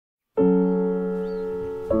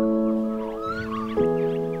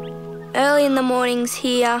early in the mornings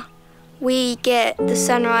here, we get the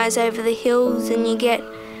sunrise over the hills and you get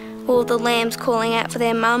all the lambs calling out for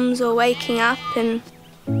their mums or waking up, and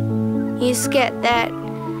you just get that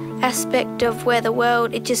aspect of where the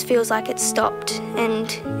world, it just feels like it's stopped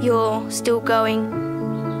and you're still going.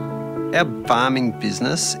 Our farming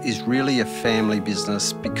business is really a family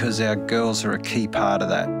business because our girls are a key part of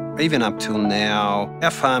that. Even up till now,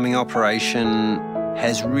 our farming operation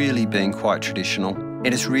has really been quite traditional.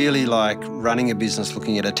 It is really like running a business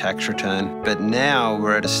looking at a tax return. But now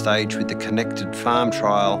we're at a stage with the connected farm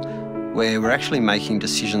trial where we're actually making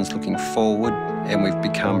decisions looking forward, and we've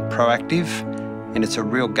become proactive, and it's a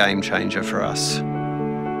real game changer for us.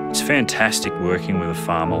 It's fantastic working with a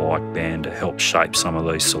farmer like Ben to help shape some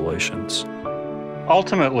of these solutions.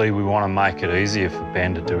 Ultimately, we want to make it easier for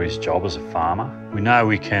Ben to do his job as a farmer. We know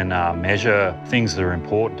we can measure things that are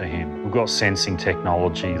important to him. We've got sensing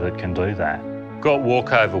technology that can do that. We've got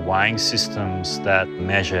walkover weighing systems that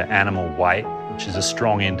measure animal weight, which is a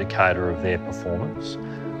strong indicator of their performance.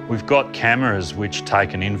 We've got cameras which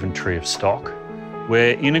take an inventory of stock.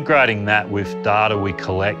 We're integrating that with data we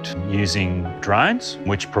collect using drones,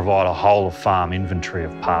 which provide a whole-of-farm inventory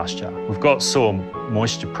of pasture. We've got soil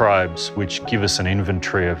moisture probes, which give us an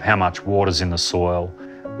inventory of how much water's in the soil.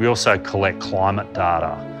 We also collect climate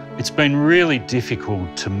data. It's been really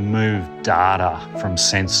difficult to move data from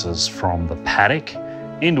sensors from the paddock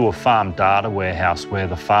into a farm data warehouse where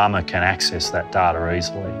the farmer can access that data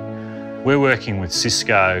easily. We're working with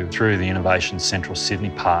CISCO through the Innovation Central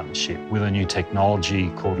Sydney partnership with a new technology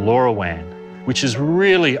called LoRaWAN, which is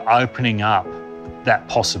really opening up that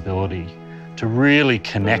possibility to really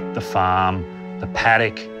connect the farm, the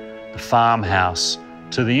paddock, the farmhouse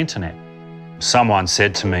to the internet. Someone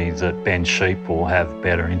said to me that Ben's sheep will have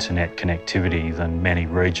better internet connectivity than many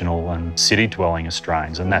regional and city-dwelling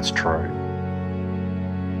Australians, and that's true.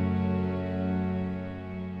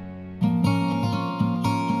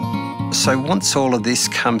 So once all of this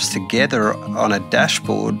comes together on a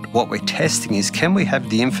dashboard, what we're testing is, can we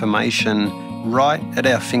have the information right at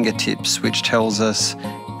our fingertips, which tells us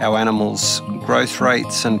our animals' growth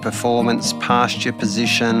rates and performance, pasture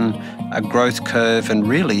position, a growth curve, and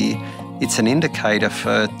really it's an indicator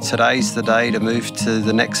for today's the day to move to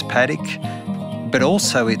the next paddock. But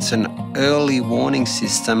also it's an early warning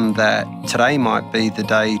system that today might be the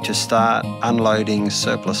day to start unloading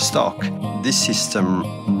surplus stock. This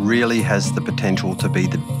system really has the potential to be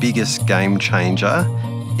the biggest game changer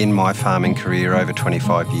in my farming career over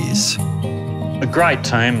 25 years. A great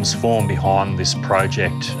team's formed behind this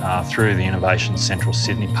project through the Innovation Central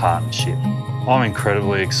Sydney partnership. I'm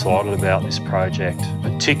incredibly excited about this project,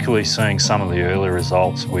 particularly seeing some of the early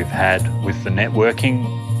results we've had with the networking.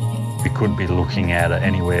 We could be looking at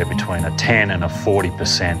anywhere between a 10 and a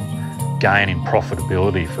 40% gain in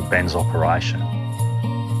profitability for Ben's operation.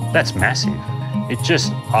 That's massive. It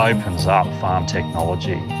just opens up farm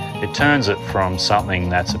technology. It turns it from something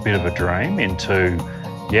that's a bit of a dream into,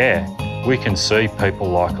 yeah, we can see people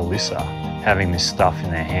like Alyssa having this stuff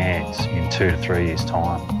in their hands in 2 to 3 years'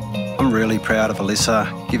 time. I'm really proud of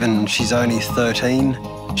Alyssa, given she's only 13.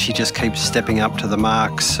 She just keeps stepping up to the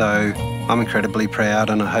mark, so I'm incredibly proud,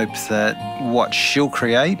 and I hope that what she'll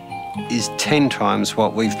create is 10 times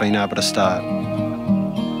what we've been able to start.